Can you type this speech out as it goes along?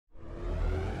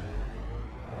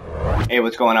Hey,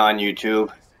 what's going on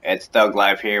YouTube? It's Doug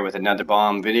Live here with another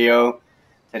bomb video.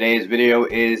 Today's video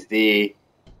is the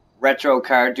retro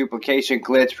card duplication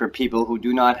glitch for people who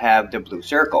do not have the blue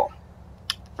circle.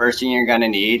 First thing you're going to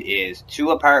need is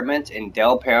 2 apartments in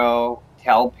Del Perro,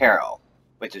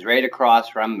 which is right across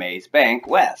from Maze Bank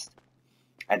West.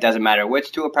 It doesn't matter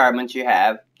which 2 apartments you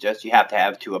have, just you have to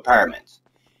have 2 apartments.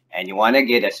 And you want to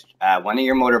get one of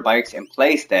your motorbikes and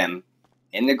place them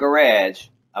in the garage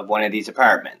of one of these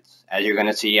apartments. As you're going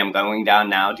to see, I'm going down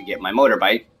now to get my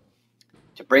motorbike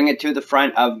to bring it to the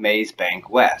front of Maze Bank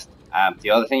West.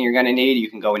 The other thing you're going to need, you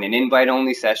can go in an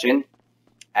invite-only session,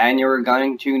 and you're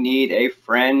going to need a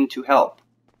friend to help.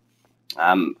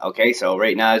 Okay, so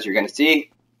right now, as you're going to see,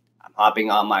 I'm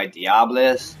hopping on my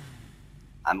Diablos.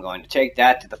 I'm going to take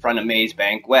that to the front of Maze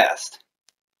Bank West.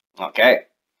 Okay,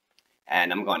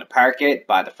 and I'm going to park it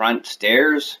by the front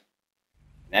stairs.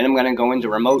 Then I'm going to go into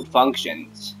remote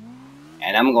functions,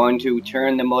 and I'm going to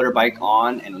turn the motorbike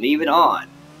on and leave it on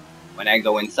when I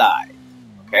go inside.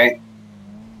 Okay,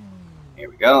 here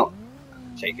we go.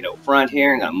 Take it out front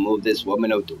here. I'm going to move this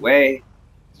woman out the way.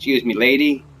 Excuse me,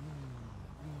 lady.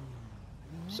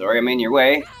 Sorry I'm in your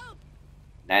way.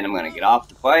 Then I'm going to get off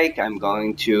the bike. I'm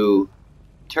going to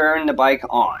turn the bike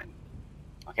on.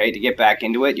 Okay, to get back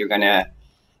into it, you're going to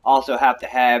also have to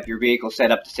have your vehicle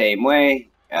set up the same way.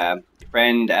 Your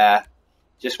friend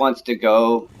just wants to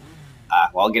go.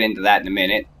 Well, I'll get into that in a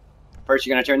minute. First,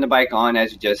 you're going to turn the bike on,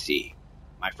 as you just see.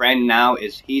 My friend now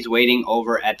he's waiting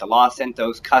over at the Los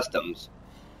Santos Customs,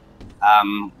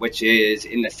 which is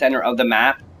in the center of the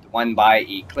map, the one by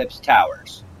Eclipse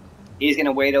Towers. He's going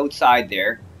to wait outside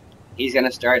there. He's going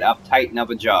to start up tighten up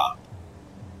a job.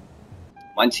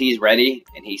 Once he's ready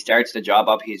and he starts the job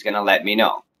up, he's going to let me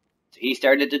know. So he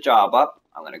started the job up.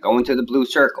 I'm going to go into the blue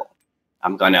circle.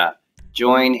 I'm going to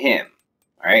join him.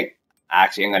 Alright?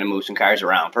 Actually, I'm going to move some cars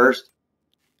around first,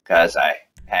 because I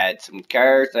had some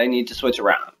cars that I need to switch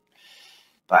around.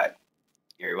 But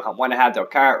you want to have the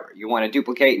car, you want to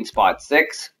duplicate in spot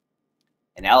 6,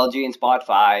 an Elegy in spot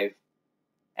 5,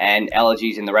 and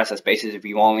Elegies in the rest of the spaces if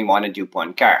you only want to dupe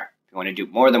one car. If you want to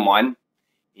dupe more than one,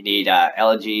 you need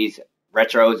Elegies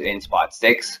retros in spot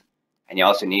 6, and you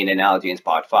also need an Elegy in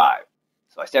spot 5.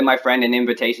 So I sent my friend an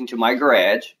invitation to my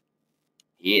garage.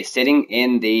 He is sitting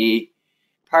in the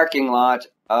parking lot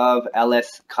of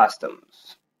LS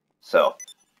Customs. So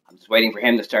I'm just waiting for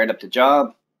him to start up the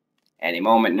job. Any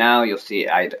moment now, you'll see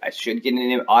I should get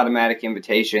an automatic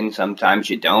invitation. Sometimes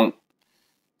you don't.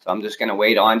 So I'm just going to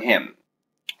wait on him.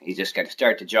 He's just going to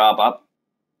start the job up.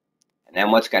 And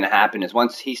then what's going to happen is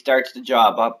once he starts the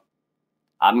job up,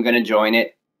 I'm going to join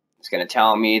it. It's going to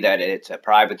tell me that it's a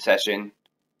private session.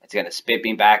 It's going to spit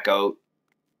me back out.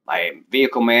 My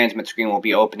vehicle management screen will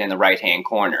be open in the right-hand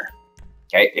corner.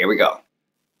 Okay, here we go.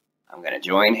 I'm going to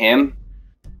join him.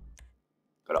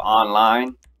 Go to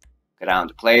online. Go down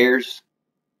to players.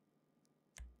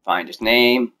 Find his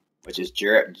name, which is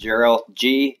Gerald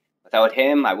G. Without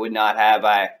him, I would not have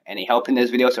any help in this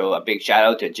video, so a big shout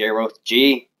out to Gerald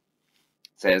G.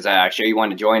 It says, sure you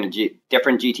want to join a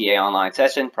different GTA Online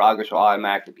session. Progress will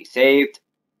automatically be saved.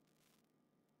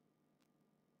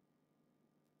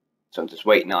 So I'm just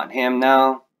waiting on him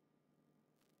now.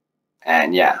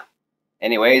 And yeah.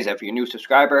 Anyways, if you're a new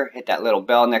subscriber, hit that little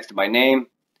bell next to my name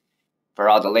for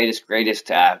all the latest, greatest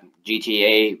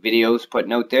GTA videos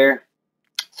putting out there.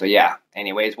 So yeah.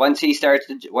 Anyways, once he does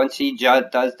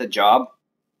the job,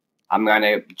 I'm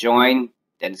gonna join.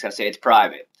 Then it's gonna say it's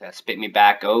private. It's gonna spit me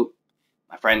back out.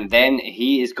 My friend then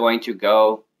he is going to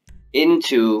go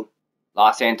into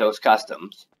Los Santos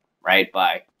Customs, right,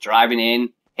 by driving in,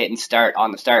 hitting start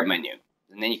on the start menu.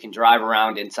 And then you can drive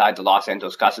around inside the Los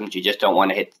Santos Customs. You just don't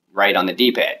want to hit right on the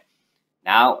D-pad.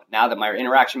 Now that my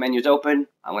interaction menu is open,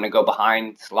 I'm going to go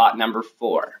behind slot number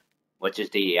 4, which is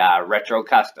the retro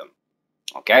custom.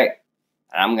 Okay,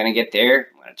 and I'm going to get there.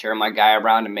 I'm going to turn my guy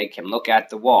around and make him look at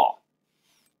the wall.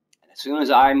 And as soon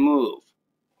as I move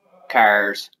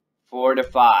cars 4 to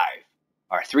 5,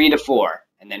 or 3 to 4,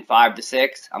 and then 5 to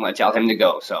 6, I'm going to tell him to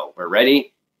go. So we're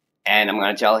ready, and I'm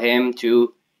going to tell him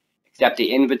to accept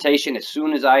the invitation as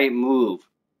soon as I move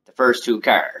the first 2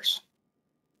 cars.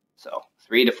 So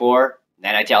 3 to 4,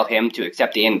 then I tell him to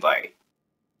accept the invite.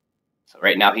 So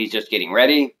right now he's just getting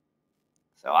ready.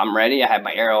 So I'm ready. I have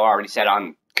my arrow already set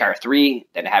on car 3,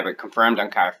 then I have it confirmed on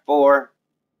car 4.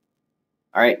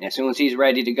 Alright, and as soon as he's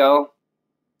ready to go,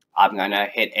 I'm going to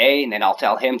hit A, and then I'll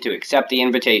tell him to accept the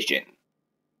invitation.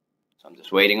 So I'm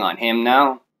just waiting on him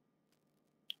now.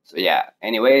 So yeah,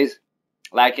 anyways,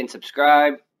 like and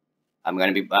subscribe. I'm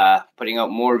going to be putting out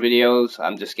more videos.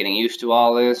 I'm just getting used to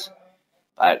all this.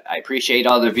 But I appreciate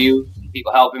all the views and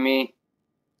people helping me.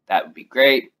 that would be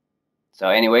great. So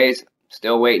anyways,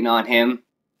 still waiting on him.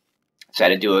 So I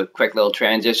had to do a quick little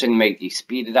transition, maybe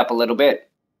speed it up a little bit.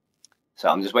 So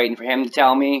I'm just waiting for him to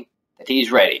tell me that he's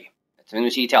ready. As soon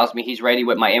as he tells me he's ready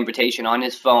with my invitation on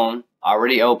his phone,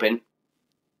 already open,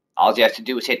 all he has to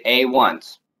do is hit A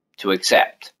once to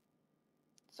accept.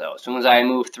 So as soon as I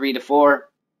move 3 to 4,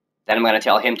 then I'm going to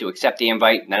tell him to accept the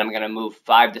invite, and then I'm going to move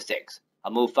 5 to 6.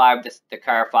 I'll move the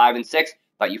car 5 and 6,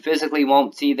 but you physically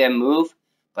won't see them move,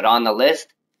 but on the list,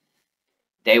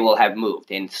 they will have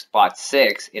moved. In spot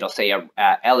 6, it'll say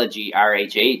Elegy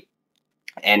RH8,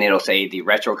 and it'll say the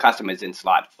Retro Custom is in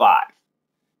slot 5.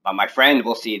 But my friend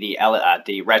will see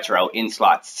the Retro in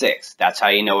slot 6. That's how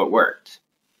you know it worked.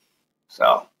 So,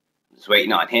 I'm just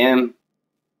waiting on him.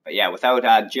 But yeah, without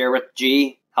Jareth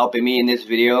G helping me in this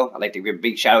video, I'd like to give a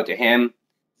big shout out to him.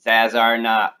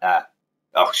 Zazar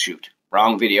oh shoot,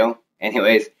 wrong video.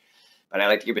 Anyways, but I'd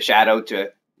like to give a shout out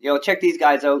to, check these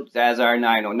guys out. Zazar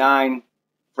 909,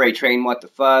 Train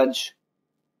WTF,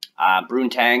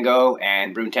 Bruntango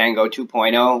and Bruntango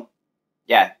 2.0.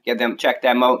 Yeah, check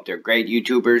them out. They're great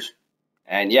YouTubers.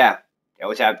 And yeah, they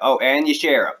always have, and your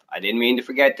Sheriff. I didn't mean to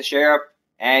forget the Sheriff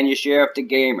and your Sheriff the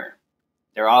Gamer.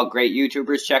 They're all great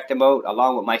YouTubers. Check them out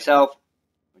along with myself.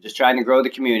 We're just trying to grow the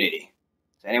community.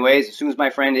 So anyways, as soon as my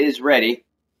friend is ready,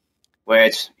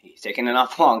 which he's taking an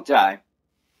awful long time,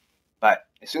 but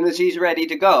as soon as he's ready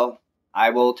to go,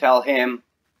 I will tell him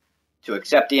to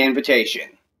accept the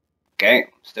invitation. Okay,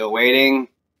 still waiting.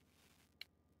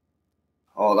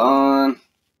 Hold on.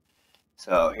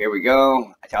 So here we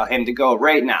go. I tell him to go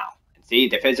right now. And see,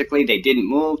 physically they didn't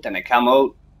move. Then I come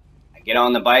out. I get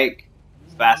on the bike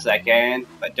as fast as I can,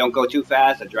 but don't go too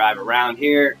fast. I drive around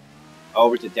here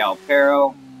over to Del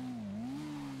Perro.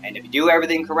 And if you do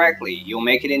everything correctly, you'll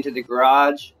make it into the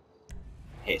garage.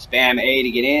 Hit spam A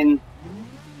to get in.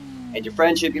 And your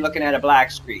friend should be looking at a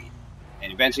black screen.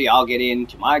 And eventually I'll get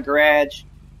into my garage.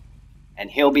 And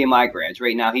he'll be in my garage.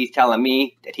 Right now he's telling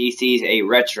me that he sees a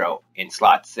Retro in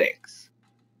slot 6.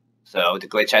 So the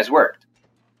glitch has worked.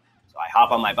 So I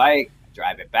hop on my bike, I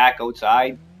drive it back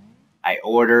outside. I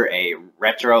order a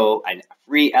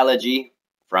free Elegy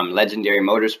from Legendary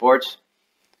Motorsports.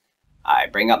 I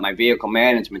bring up my vehicle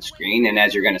management screen, and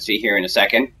as you're going to see here in a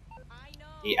second,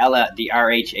 the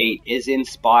RH8 is in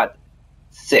spot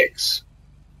 6.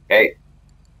 Okay,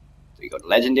 so you go to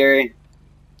Legendary,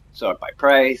 sort by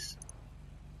price,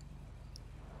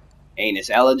 Anus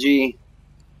Elegy,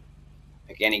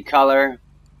 pick any color,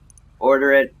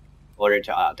 order it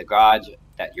to the garage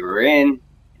that you were in,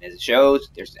 and as it shows,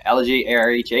 there's the Elegy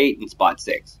RH8 in spot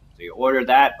 6. So you order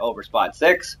that over spot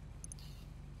 6.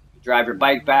 Drive your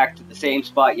bike back to the same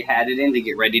spot you had it in to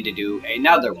get ready to do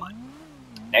another one.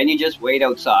 Then you just wait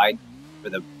outside for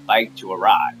the bike to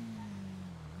arrive.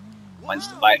 Once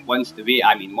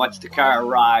the car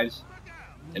arrives,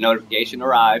 the notification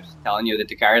arrives telling you that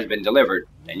the car has been delivered.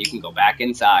 Then you can go back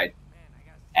inside,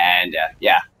 and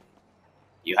yeah,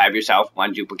 you have yourself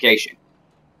one duplication.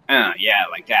 Yeah,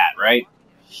 like that, right?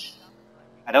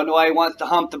 I don't know why he wants to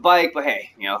hump the bike, but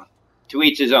hey, to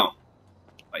each his own.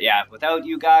 But yeah, without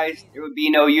you guys, there would be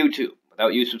no YouTube.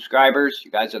 Without you subscribers,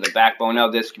 you guys are the backbone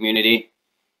of this community.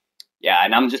 Yeah,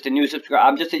 and I'm just a new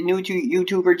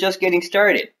YouTuber just getting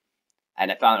started.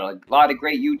 And I found a lot of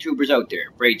great YouTubers out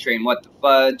there. Train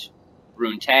WTF,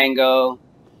 Bruntango,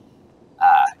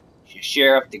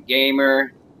 Sheriff the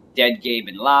Gamer, Dead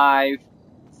Gaben Live,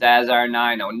 Zazar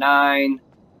 909,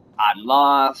 I'm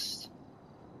Lost,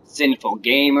 Sinful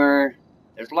Gamer.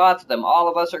 There's lots of them. All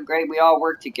of us are great. We all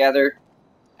work together.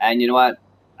 And you know what?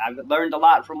 I've learned a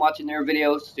lot from watching their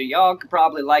videos, so y'all could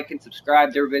probably like and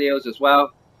subscribe their videos as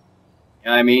well. You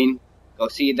know what I mean? Go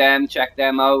see them, check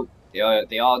them out.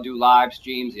 They all do live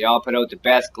streams. They all put out the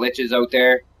best glitches out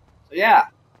there. So yeah,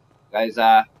 guys,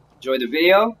 enjoy the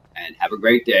video and have a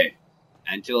great day.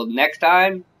 Until next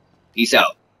time, peace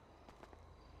out.